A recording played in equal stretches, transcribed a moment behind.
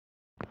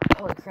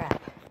Holy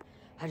crap.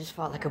 I just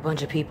fought like a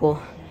bunch of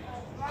people.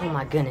 Oh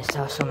my goodness,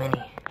 that was so many.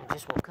 I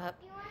just woke up.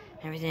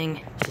 Everything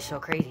is just so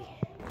crazy.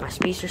 My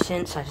Speedster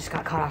sense, I just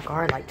got caught off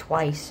guard like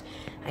twice.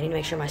 I need to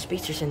make sure my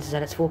Speedster sense is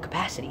at its full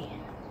capacity.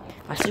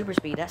 My super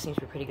speed, that seems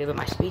to be pretty good, but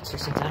my Speedster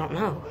sense, I don't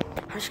know.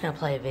 I'm just gonna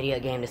play a video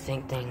game to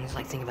think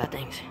about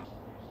things.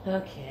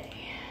 Okay.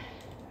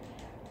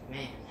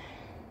 Man.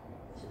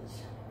 This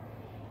is...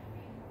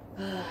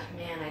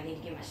 man, I need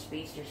to get my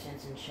Speedster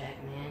sense in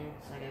check, man.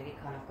 It's like I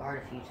get caught off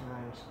guard a few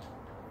times.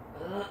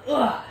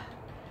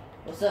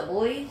 What's up,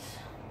 boys?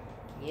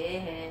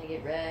 Yeah,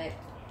 get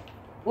wrecked.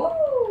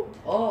 Woo!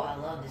 Oh, I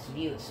love this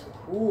view. It's so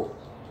cool.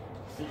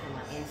 See from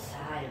the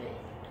inside of it.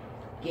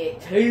 Get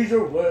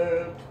taser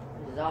webbed.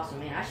 This is awesome,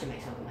 man. I should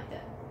make something like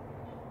that.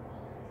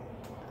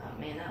 Oh,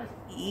 man, that was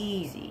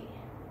easy.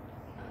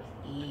 That was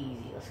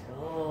easy. Let's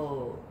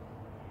go.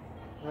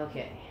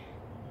 Okay.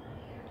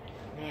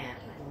 Man,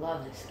 I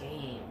love this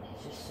game.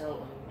 It's just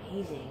so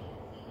amazing.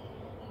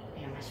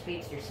 Man, my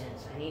Speedster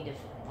sense. I need to,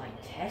 like,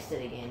 test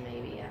it again,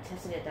 maybe. I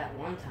tested it that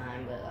one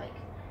time, but, like,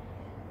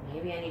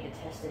 maybe I need to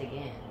test it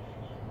again.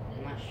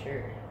 I'm not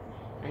sure.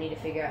 I need to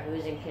figure out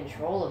who's in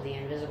control of the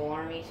Invisible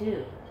Army,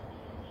 too.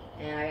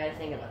 And I gotta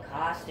think of a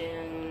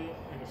costume,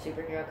 like a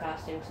superhero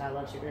costume, because I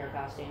love superhero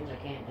costumes. I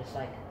can't just,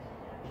 like,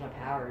 use my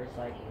powers,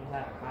 like,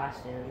 without a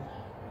costume.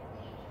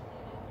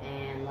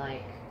 And,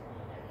 like,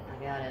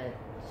 I gotta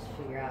just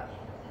figure out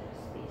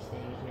these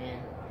things,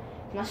 man.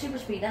 My super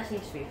speed, that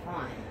seems to be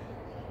fine.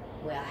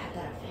 Wait, I have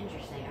that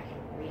Avengers thing. I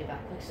can read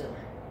about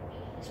Quicksilver.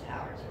 His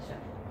powers and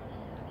stuff.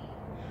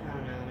 I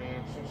don't know,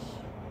 man. It's just...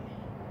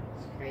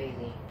 it's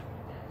crazy.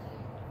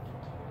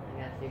 I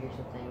gotta figure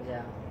some things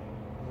out.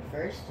 But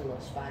first, a little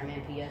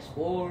Spider-Man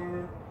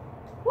PS4.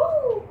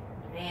 Woo!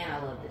 Man,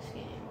 I love this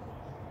game.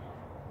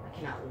 I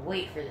cannot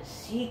wait for the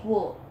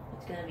sequel.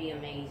 It's gonna be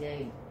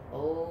amazing.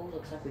 Oh,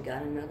 looks like we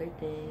got another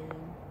thing.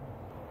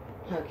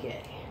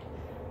 Okay.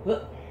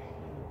 Whoop.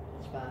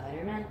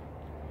 Spider-Man.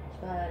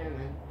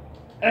 Spider-Man.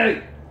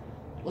 Hey!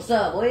 What's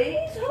up,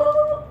 boys?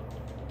 Oh!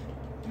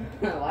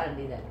 Why did I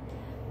do that?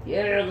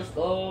 Yeah, let's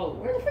go.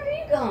 Where the frick are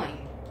you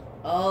going?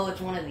 Oh,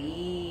 it's one of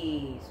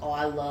these. Oh,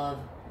 I love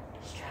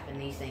strapping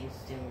these things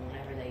to them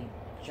whenever they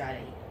try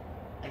to,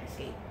 like,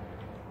 escape.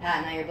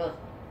 Ha, now you're both.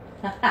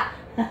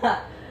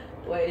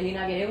 Wait, did he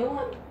not get hit with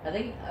one?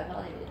 I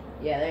probably did.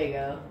 Yeah, there you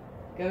go.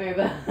 Come here,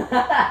 bud.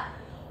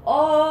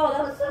 Oh,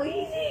 that was so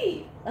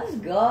easy. Let's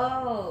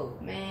go.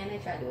 Man, they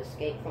tried to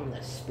escape from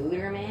the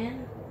Spooter,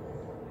 man.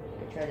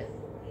 They tried to...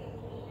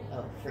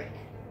 oh, frick.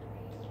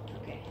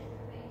 Okay.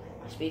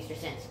 My Speedster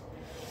sense.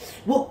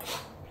 Whoa!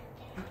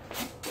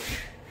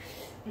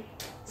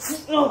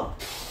 Oh!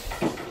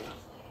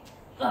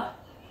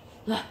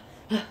 Did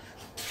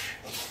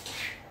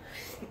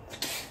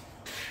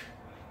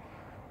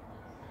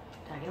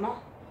I get them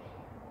all?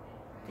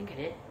 I think I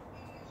did.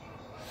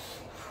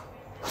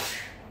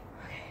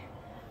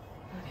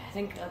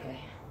 Okay.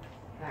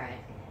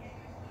 Alright.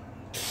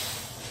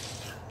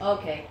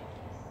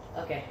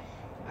 Okay.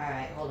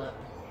 Alright, hold up.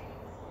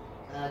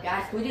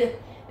 Guys, can we do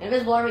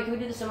Invisible Army? Can we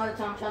do this some other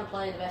time? I'm trying to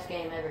play the best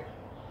game ever.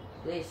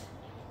 Please.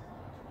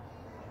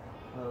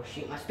 Oh,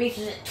 shoot. My speech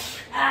is...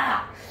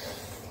 ah!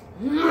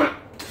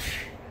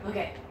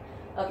 Okay.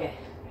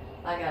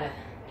 I gotta...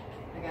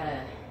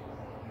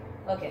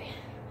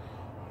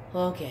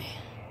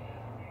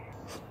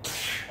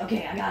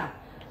 Okay, I got him.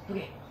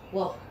 Okay,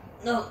 whoa.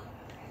 No.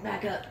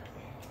 Back up.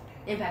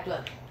 Impact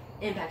web.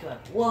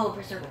 Whoa,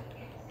 press circle.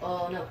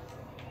 Oh, no.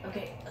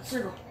 Okay,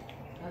 circle.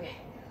 Okay.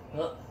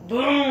 Oh,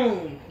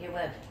 boom! Get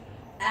webbed.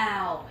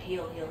 Ow.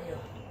 Heal.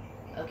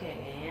 Okay,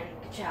 and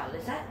ka-chow.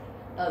 Is that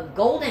a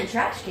golden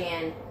trash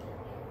can?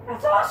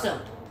 That's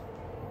awesome.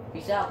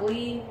 Peace out,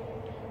 boy.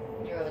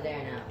 You're over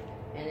there now.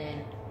 And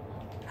then...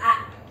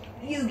 ah!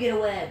 You get a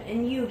web.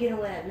 And you get a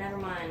web. Never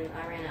mind.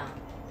 I ran out.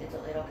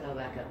 It'll go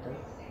back up,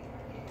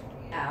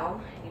 though. Ow.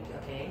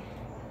 Okay.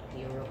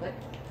 Heal real quick.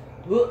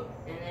 Whoop.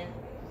 And then...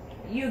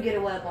 you get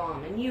a web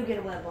bomb. And you get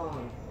a web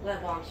bomb.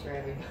 Web bombs for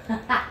everybody.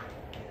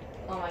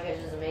 Oh my gosh,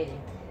 this is amazing.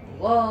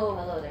 Whoa.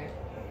 Hello there.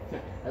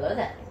 Hello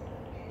there.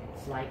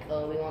 It's like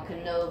Obi-Wan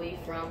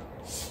Kenobi from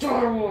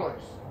Star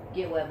Wars.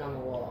 Get webbed on the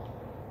wall.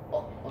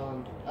 Oh,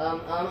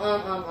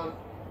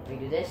 we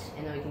do this,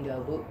 and then we can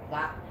go boop,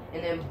 bop,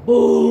 and then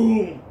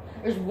boom!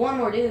 There's one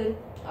more dude.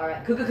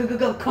 Alright,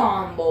 go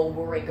combo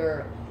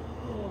breaker.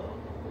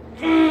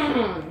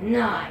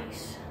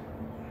 Nice.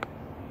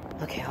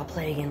 Okay, I'll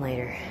play it again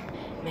later.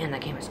 Man,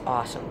 that game is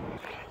awesome.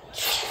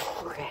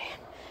 Okay.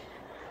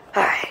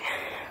 Alright.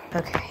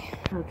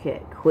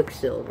 Okay,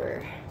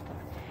 Quicksilver.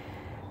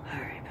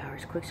 Alright,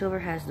 powers. Quicksilver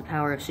has the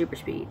power of super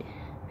speed.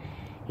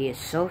 He is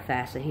so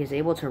fast that he is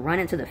able to run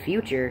into the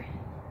future.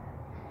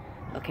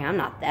 Okay, I'm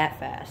not that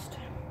fast.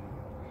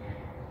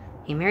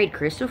 He married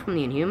Crystal from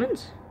the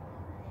Inhumans?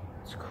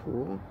 That's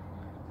cool.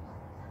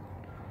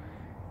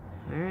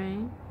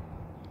 Alright.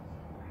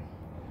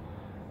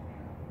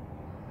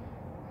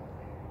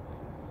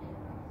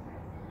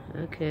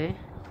 Okay.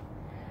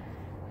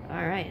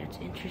 Alright, that's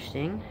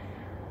interesting.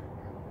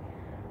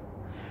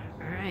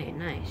 Alright,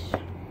 nice.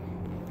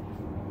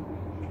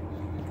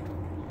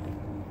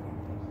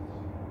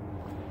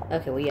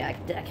 Okay, well, yeah, I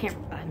can't,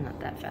 I'm not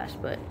that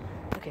fast, but...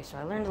 Okay, so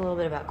I learned a little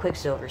bit about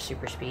Quicksilver's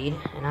super speed,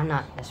 and I'm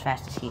not as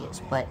fast as he is,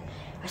 but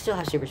I still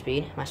have super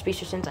speed. My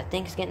Speedster sense, I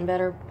think, is getting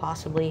better,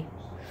 possibly.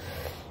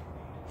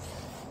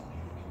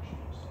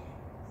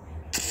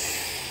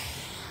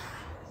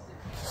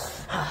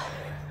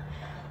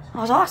 That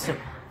was awesome.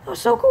 That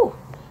was so cool.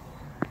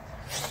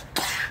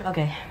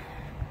 Okay.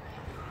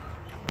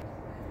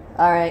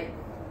 Alright.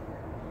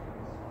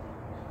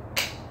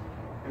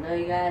 I know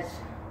you guys...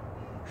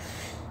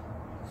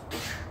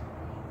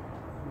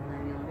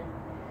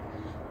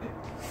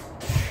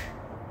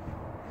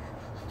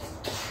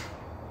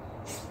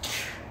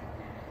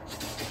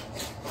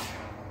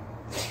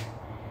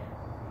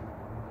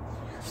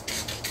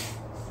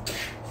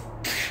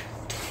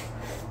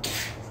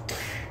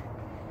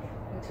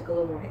 Took a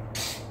little more hit.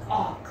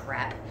 Oh,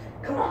 crap.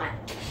 Come on.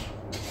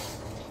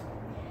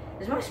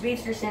 Is my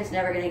Speedster sense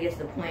never going to get to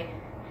the point?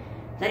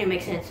 Does that even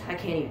make sense? I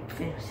can't even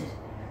finish this.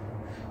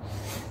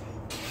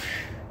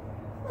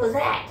 What was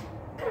that?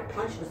 What kind of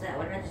punch was that?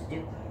 What did I just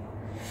do?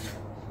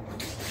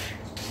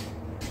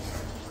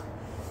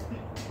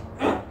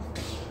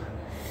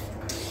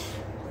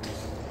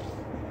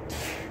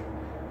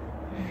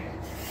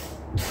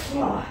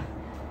 Oh.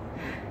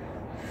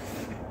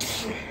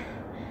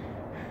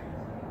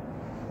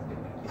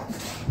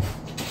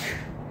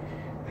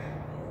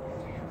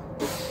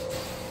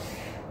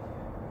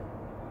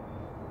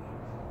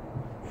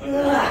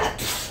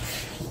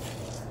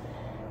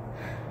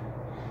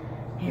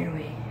 Here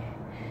we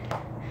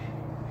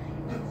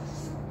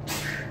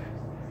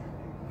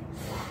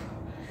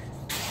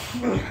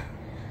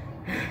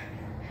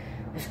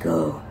Let's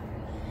go.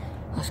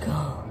 Let's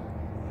go.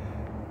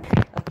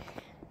 Okay.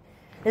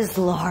 This is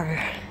a little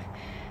harder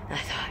than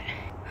I thought.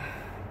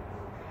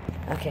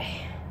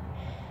 Okay.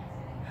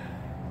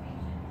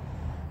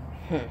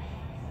 Gotta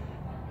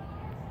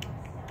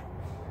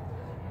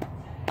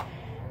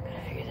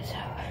figure this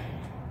out.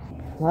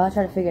 While I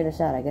try to figure this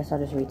out, I guess I'll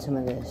just read some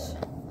of this.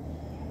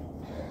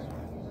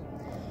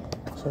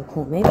 So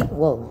cool. Maybe.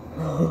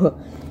 Whoa.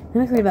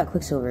 Maybe I can read about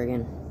Quicksilver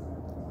again.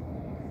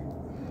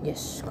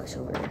 Yes,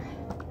 Quicksilver.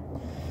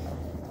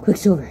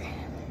 Quicksilver.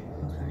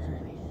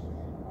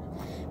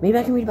 Maybe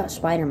I can read about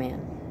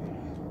Spider-Man.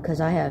 Because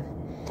I have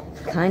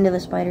kind of a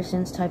spider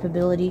sense type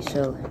ability,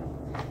 so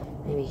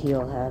maybe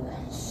he'll have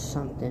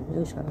something.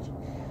 Ooh, scratch.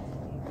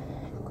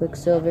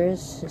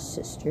 Quicksilver's his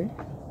sister.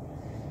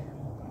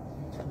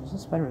 What's the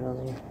Spider-Man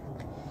over here?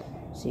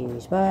 See,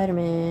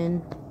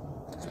 Spider-Man.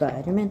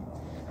 Spider-Man.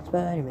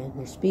 Spider-Man.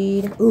 There's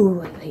Speed.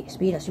 Ooh, wait,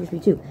 Speed has super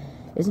speed too.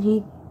 Isn't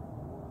he?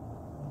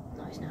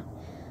 No, he's not.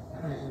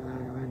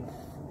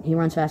 He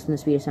runs faster than the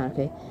speed of sound,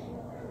 okay?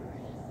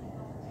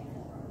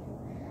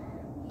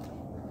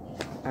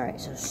 Alright,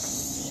 so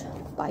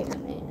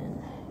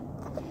Spider-Man.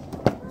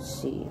 Let's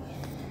see.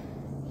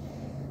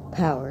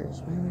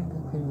 Powers.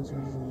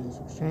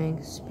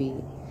 Strength,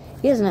 speed.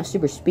 He doesn't have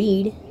super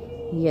speed.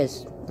 He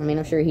has, I mean,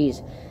 I'm sure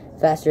he's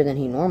faster than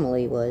he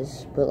normally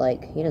was, but,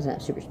 like, he doesn't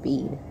have super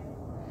speed.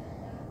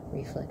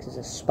 Reflex is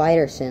a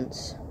spider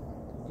sense.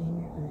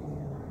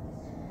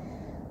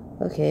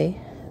 Okay,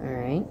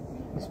 alright.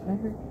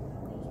 Spider?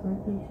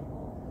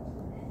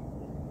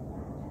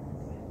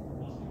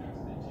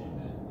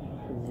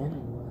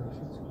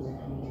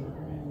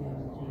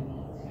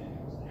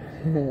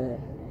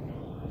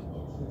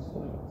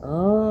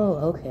 Oh,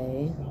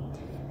 okay.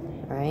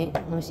 Alright,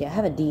 let me see. I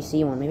have a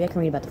DC one. Maybe I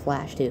can read about the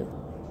Flash, too.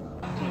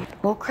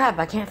 Well, crap,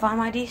 I can't find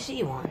my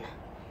DC one.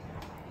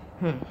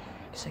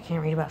 Guess I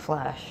can't read about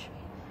Flash.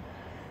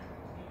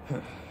 Wow,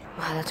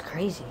 that's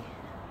crazy.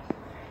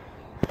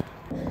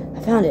 I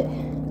found it.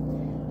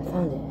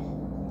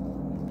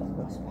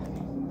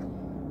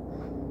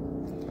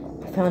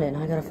 I found it, and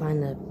I gotta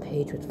find the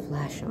page with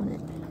Flash on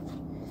it.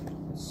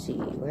 Let's see,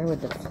 where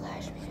would the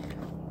Flash be?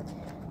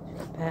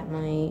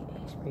 Batmite,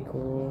 he's pretty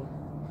cool.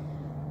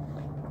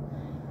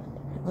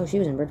 Oh, she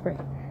was in Birds of Prey.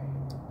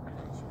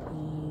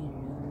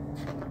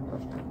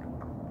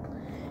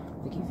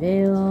 Vicky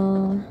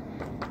Vale.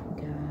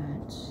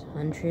 Got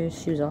Huntress,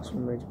 she was also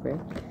in Birds of Prey.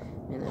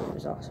 Man, that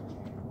was awesome.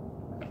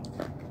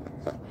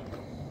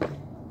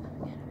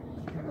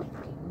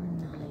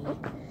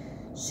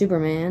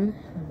 Superman,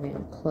 I'm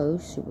getting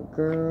close.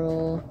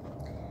 Supergirl,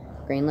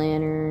 Green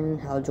Lantern,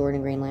 Hal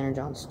Jordan, Green Lantern,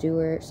 John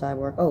Stewart,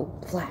 Cyborg. Oh,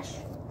 Flash.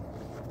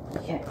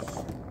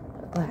 Yes,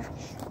 Flash.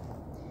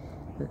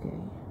 Okay.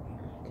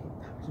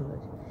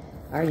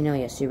 I already know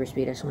he has super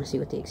speed. I just want to see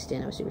what the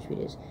extent of super speed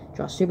is.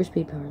 Draw super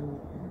speed power.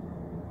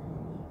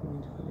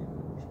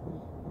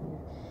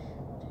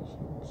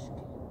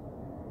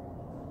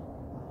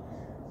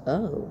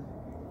 Oh.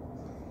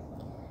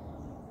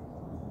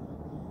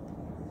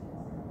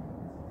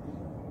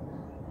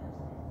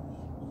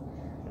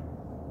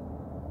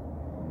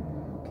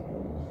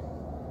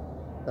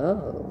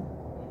 Oh.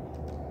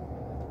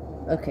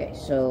 Okay,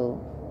 so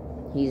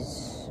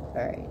he's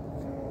alright.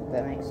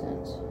 That makes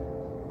sense.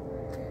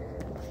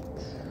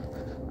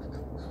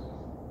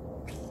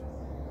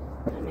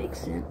 That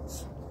makes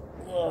sense.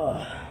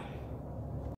 Ugh.